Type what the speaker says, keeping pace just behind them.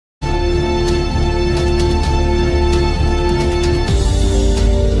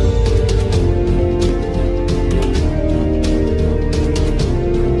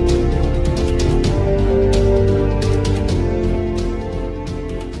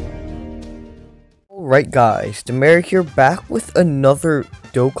Alright guys, Demeric here, back with another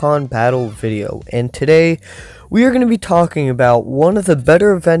Dokkan battle video, and today we are going to be talking about one of the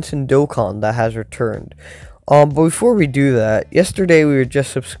better events in Dokkan that has returned. But before we do that, yesterday we were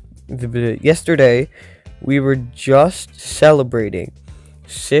just celebrating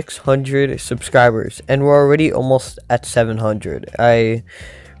 600 subscribers, and we're already almost at 700. I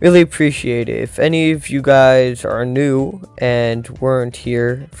really appreciate it. If any of you guys are new and weren't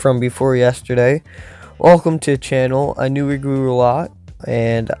here from before yesterday, welcome to the channel. I knew we grew a lot,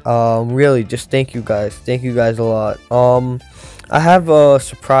 and really just thank you guys a lot. I have a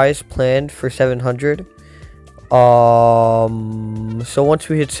surprise planned for 700. So once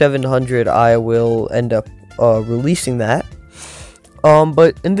we hit 700, I will end up releasing that.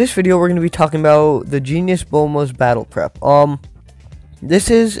 But in this video we're going to be talking about the Genius Bulma's battle prep. This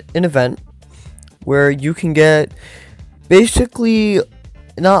is an event where you can get basically,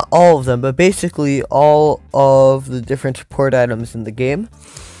 not all of them, but basically all of the different support items in the game.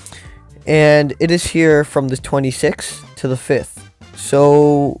 And it is here from the 26th to the 5th.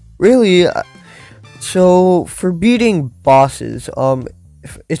 So, really, so for beating bosses,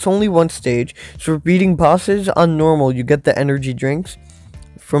 it's only one stage. So for beating bosses on normal, you get the energy drinks.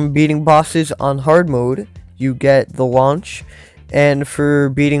 From beating bosses on hard mode, you get the launch. And for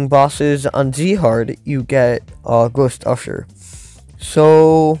beating bosses on Z hard, you get Ghost Usher.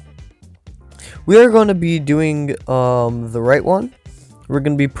 So we are going to be doing the right one. We're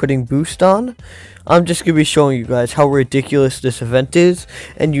going to be putting boost on. I'm just going to be showing you guys how ridiculous this event is,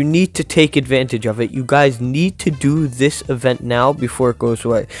 and you need to take advantage of it. You guys need to do this event now before it goes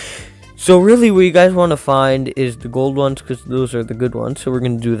away. So really what you guys want to find is the gold ones, because those are the good ones. So we're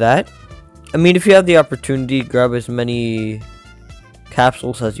going to do that. I mean, if you have the opportunity, grab as many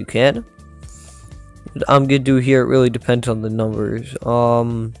capsules as you can. I'm gonna do here, it really depends on the numbers.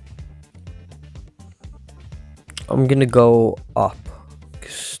 I'm gonna go up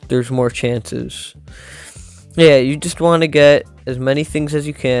because there's more chances. Yeah, you just want to get as many things as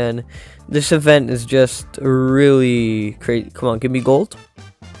you can. This event is just really crazy. Come on, give me gold.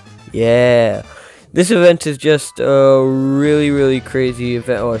 Yeah, this event is just a really crazy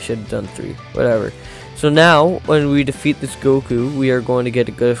event. Oh, I should have done 3, whatever. So now, when we defeat this Goku, we are going to get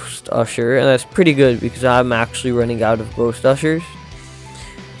a Ghost Usher, and that's pretty good because I'm actually running out of Ghost Ushers.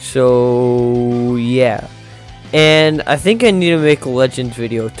 So, yeah. And I think I need to make a Legends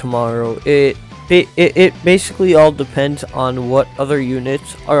video tomorrow. It basically all depends on what other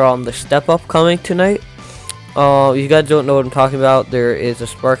units are on the step up coming tonight. You guys don't know what I'm talking about. There is a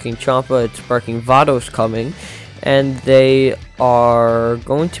Sparking Champa, it's Sparking Vados coming. And they are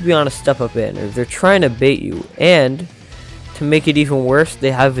going to be on a step-up banner. They're trying to bait you, and to make it even worse,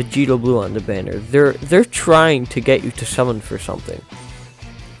 they have Vegeta Blue on the banner. They're trying to get you to summon for something.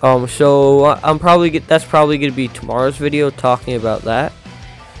 So that's probably gonna be tomorrow's video talking about that,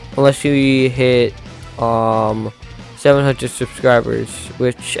 unless we hit 700 subscribers,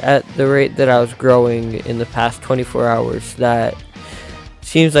 which at the rate that I was growing in the past 24 hours, that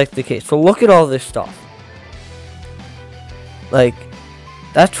seems like the case. So look at all this stuff. Like,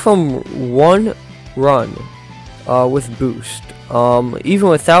 that's from one run with boost. Even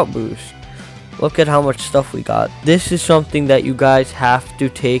without boost, look at how much stuff we got. This is something that you guys have to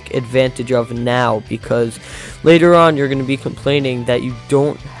take advantage of now, because later on you're going to be complaining that you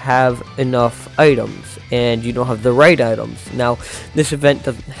don't have enough items and you don't have the right items. Now, this event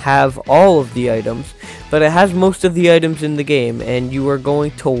doesn't have all of the items, but it has most of the items in the game, and you are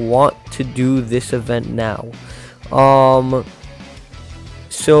going to want to do this event now.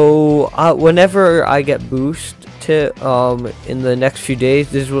 So whenever I get boost to in the next few days,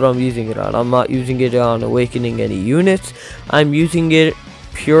 this is what I'm using it on. I'm not using it on awakening any units. I'm using it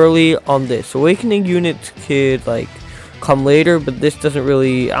purely on this. Awakening units could like come later, but this doesn't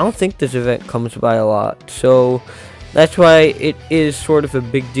really, I don't think this event comes by a lot. So that's why it is sort of a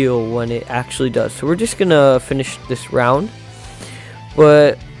big deal when it actually does. So we're just gonna finish this round.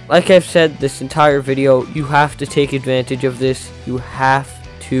 But like I've said this entire video, you have to take advantage of this. You have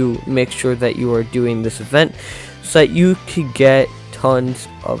to make sure that you are doing this event so that you can get tons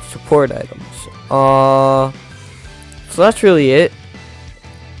of support items. So that's really it.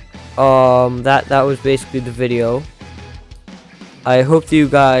 That was basically the video. I hope that you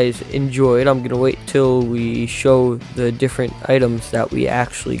guys enjoyed. I'm gonna wait till we show the different items that we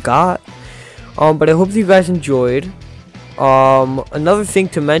actually got. But I hope that you guys enjoyed. Another thing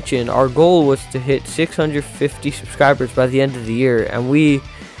to mention, our goal was to hit 650 subscribers by the end of the year, and we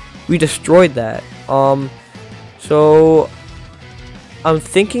destroyed that. So I'm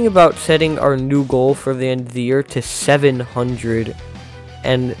thinking about setting our new goal for the end of the year to 720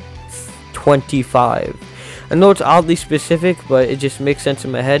 725. I know it's oddly specific, but it just makes sense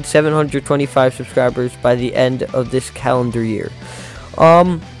in my head. 725 subscribers by the end of this calendar year.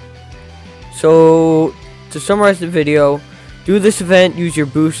 So to summarize the video, do this event, use your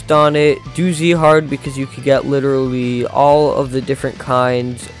boost on it, do Z hard because you could get literally all of the different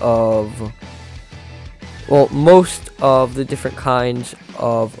kinds of, well, most of the different kinds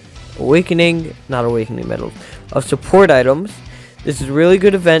of not awakening medals, of support items. This is a really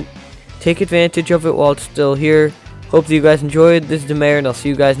good event. Take advantage of it while it's still here. Hope that you guys enjoyed. This is the Mayor, and I'll see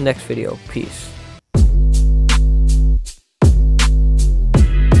you guys next video. Peace.